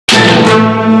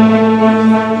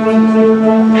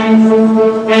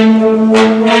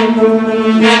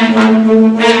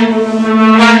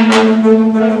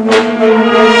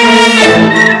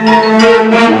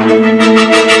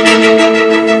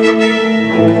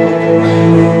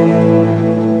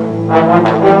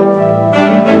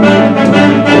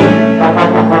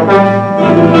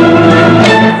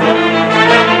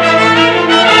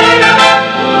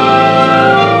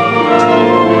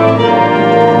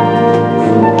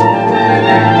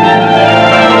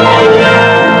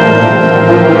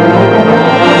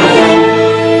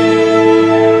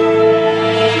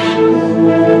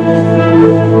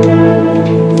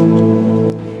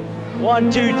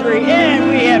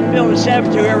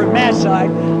here at Matside,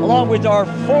 along with our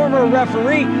former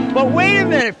referee. But wait a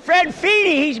minute, Fred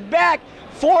Feeney, he's back.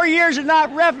 4 years of not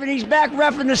reffing, he's back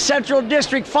reffing the Central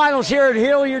District Finals here at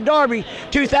Hilliard Derby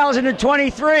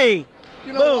 2023.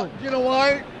 You know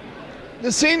why?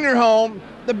 The senior home,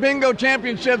 the bingo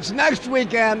championships next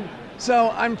weekend, so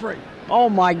I'm free. Oh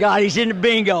my God, he's in the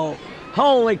bingo.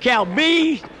 Holy cow,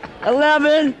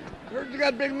 B11. Heard you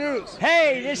got big news.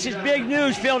 Hey, this is big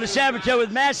news, Phil DiSabato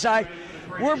with Matside.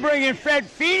 We're bringing Fred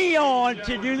Feeney on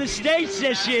to do the States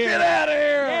this year. Get out of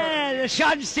here. Yeah, the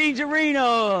Schottenstein's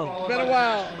Arena. Been a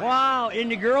while. Wow,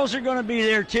 and the girls are going to be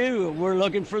there too. We're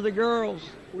looking for the girls.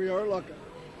 We are looking.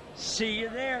 See you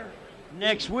there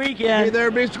next weekend. Be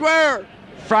there, be square.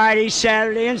 Friday,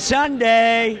 Saturday, and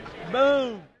Sunday.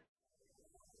 Boom.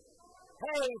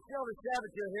 Hey, Phil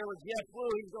DiSabato here with Jeff Blue.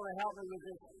 He's going to help me with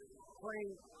this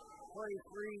 2023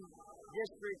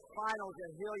 District Finals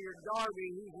at Hilliard Derby.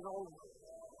 He's an old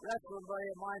wrestling buddy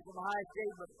of mine from Ohio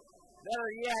State, but better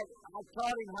yet, I taught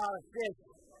him how to fish.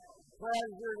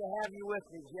 Pleasure to have you with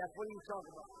me, Jeff. What are you talking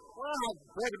about? Well, I'm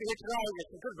glad to be here tonight. There's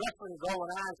some good wrestling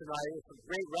going on tonight. It's some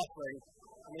great wrestling.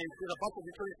 I mean, there's a bunch of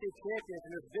Detroit State champions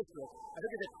in this district. I think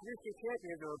the 3 state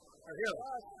champions are here.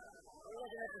 Plus, we're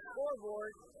looking at the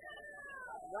scoreboard.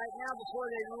 Right now, before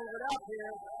they move it up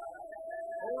here,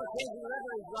 OHSAA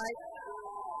is right,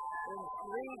 and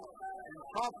Reed and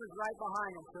Coffman's right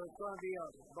behind him, so it's going to be a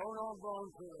bone-on-bone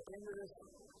to the end of this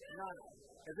night.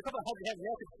 There's a couple of head-to-head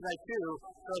matches tonight, too,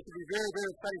 so it should be very,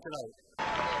 very exciting tonight.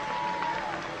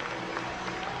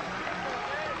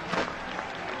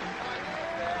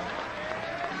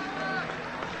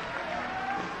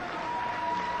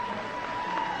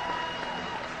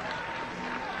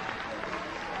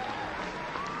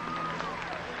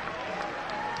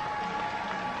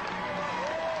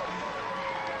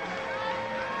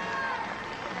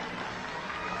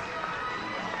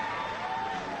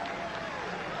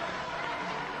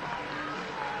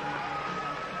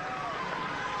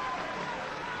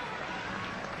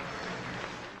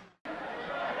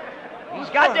 He's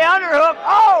got the underhook.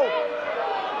 Oh!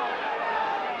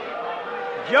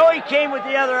 Joey came with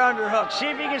the other underhook. See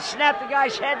if he can snap the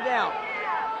guy's head down.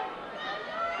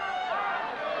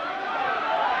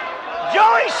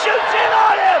 Joey shoots in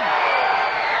on him.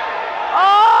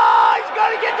 Oh, he's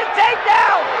going to get the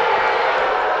takedown.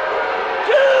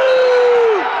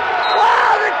 Dude!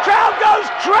 Wow, the crowd goes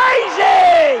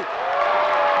crazy.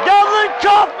 Dublin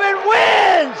Coffman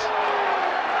wins.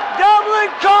 Dublin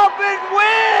Coffman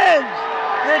wins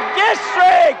the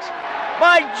district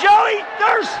by Joey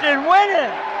Thurston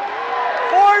winning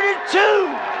 4-2.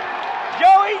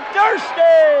 Joey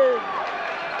Thurston.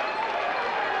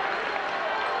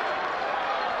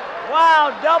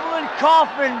 Wow, Dublin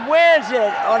Coffman wins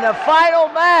it on the final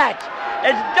match.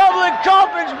 As Dublin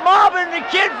Coffman's mobbing the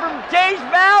kid from Teays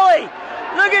Valley.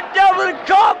 Look at Dublin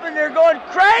Coffman, they're going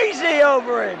crazy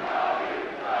over him.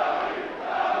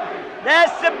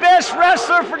 That's the best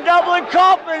wrestler for Dublin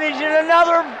Coffman. He's in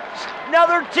another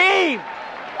team.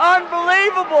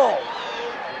 Unbelievable.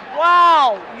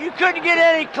 Wow, you couldn't get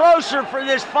any closer for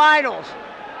this finals.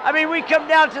 I mean, we come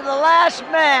down to the last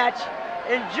match,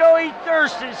 and Joey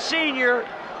Thurston, Sr.,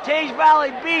 Teays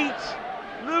Valley beats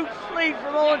Luke Fleet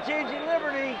from Olentangy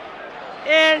Liberty,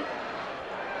 and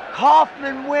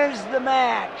Coffman wins the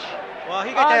match. Well,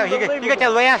 he got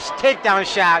that last takedown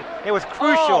shot. It was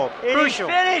crucial. Crucial.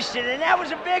 He finished it, and that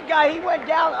was a big guy. He went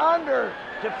down under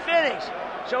to finish.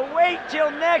 So wait till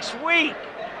next week.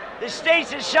 The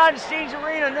States at Schottenstein's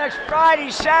Arena next Friday,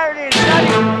 Saturday, and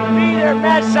Sunday. Be there,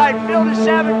 Matside. Phil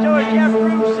DiSabato and Jeff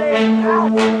Bruce saying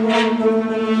out.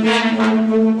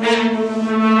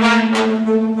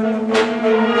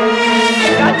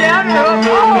 Got the underhook.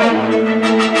 Oh!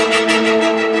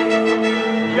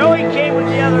 Joey came with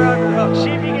the other underhook.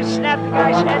 See if he can snap the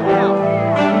guy's head down.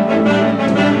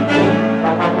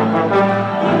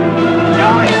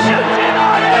 Joey shoots in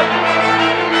on him.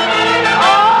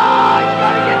 Oh, he's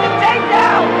going to get the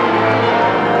takedown.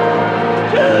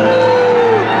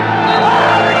 Dude!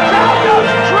 Wow, the crowd goes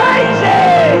crazy.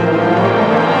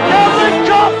 Dublin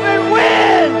Coffman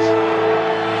wins.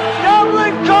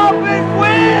 Dublin Coffman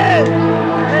wins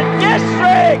the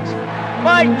district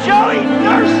by Joey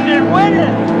Thurston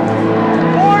winning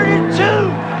 4-2.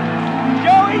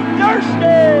 Joey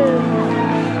Thurston.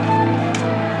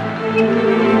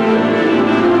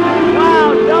 Wow,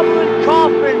 Dublin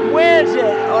Coffman wins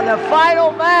it on the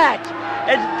final match.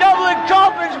 As Dublin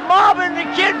Coffman's mobbing the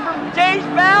kid from Teays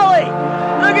Valley.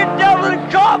 Look at Dublin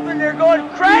Coffman, they're going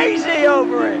crazy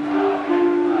over him.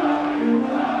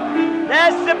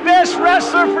 That's the best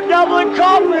wrestler for Dublin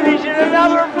Coffman. He's in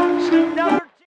another